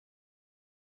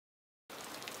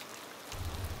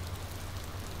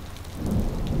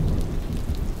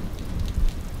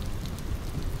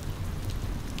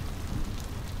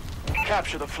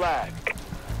capture the flag.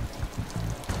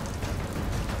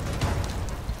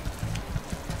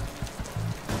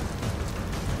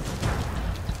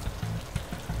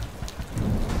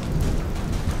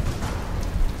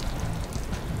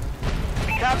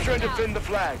 Capture and defend the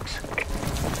flags.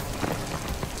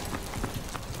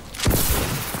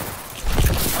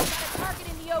 Got a target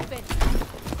in the open.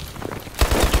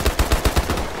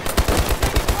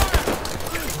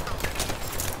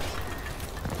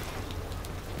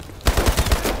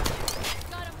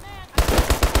 Got a man.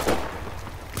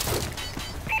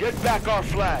 Get back our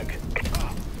flag.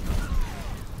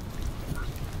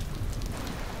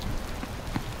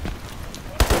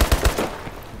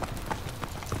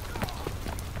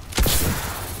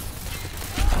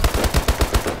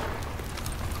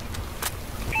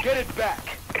 Get it back.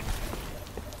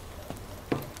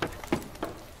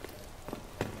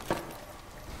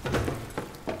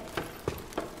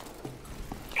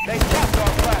 They capped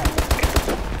our flag.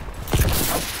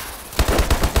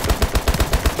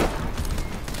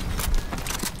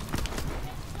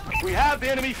 We have the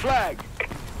enemy flag.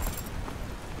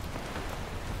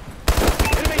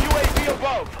 Enemy UAV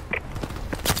above.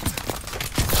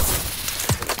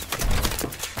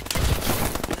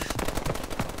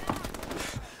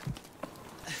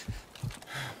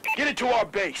 Get it to our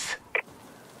base.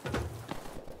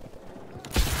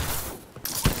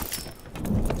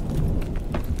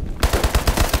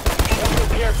 Medical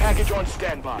care package on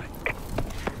standby.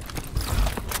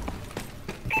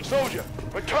 Soldier,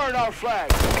 return our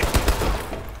flag.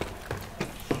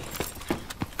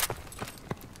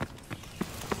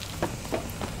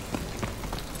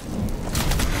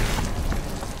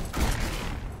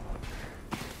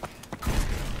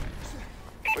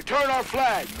 Return our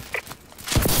flag.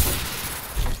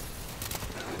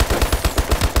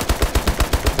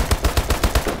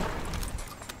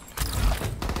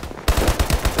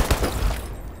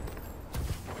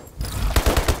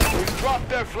 Drop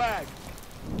their flag.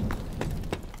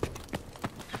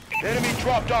 The enemy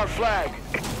dropped our flag.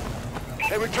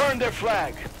 They returned their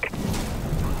flag.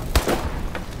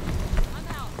 I'm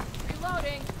out.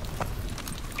 Reloading.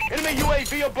 Enemy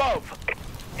UAV above.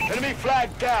 Enemy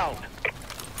flag down.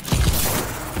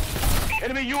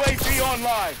 Enemy UAV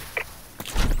online.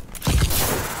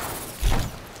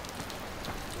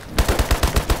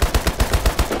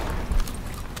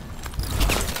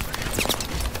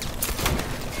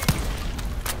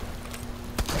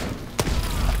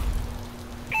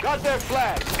 Got their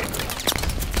flag.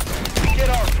 Get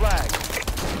our flag.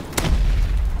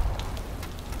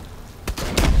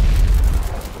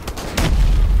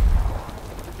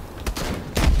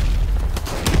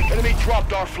 Enemy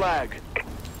dropped our flag.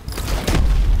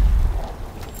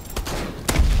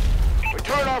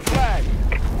 Return our flag.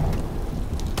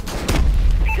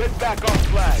 Get back our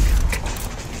flag.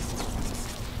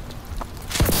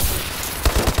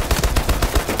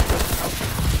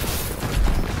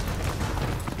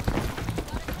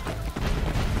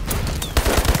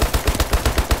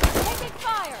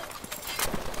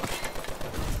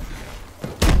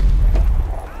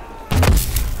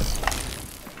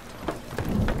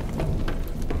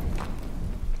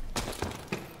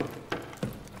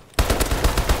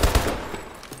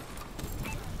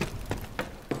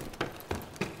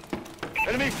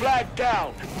 Enemy flag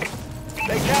down.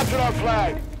 They captured our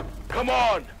flag. Come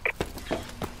on.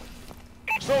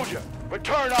 Soldier,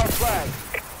 return our flag.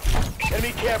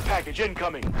 Enemy care package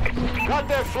incoming. Got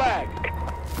their flag.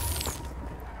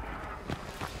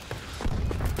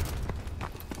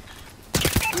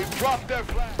 We've dropped their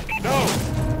flag. No,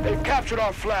 they've captured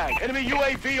our flag. Enemy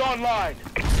UAV online.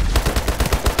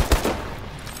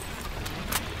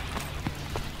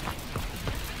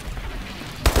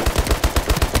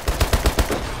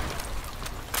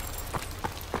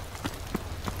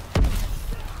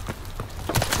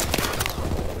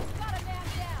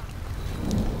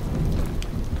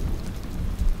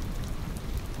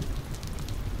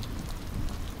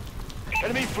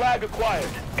 Enemy flag acquired.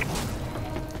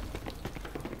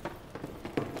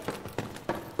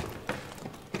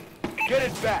 Get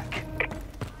it back.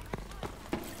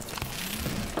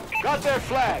 Got their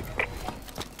flag.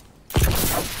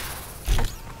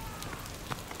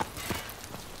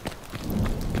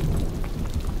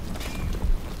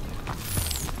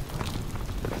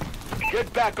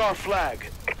 Get back our flag.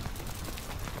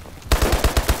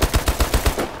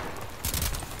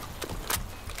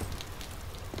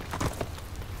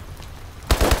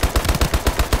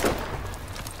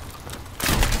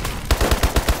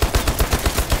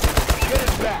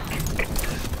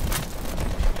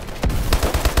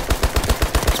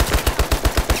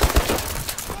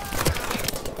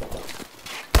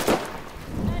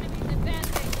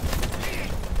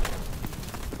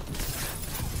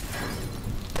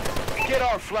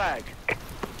 our flag.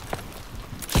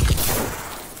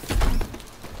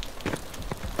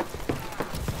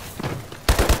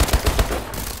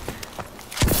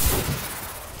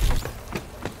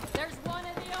 There's one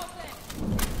in the open.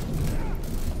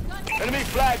 Enemy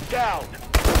flag down.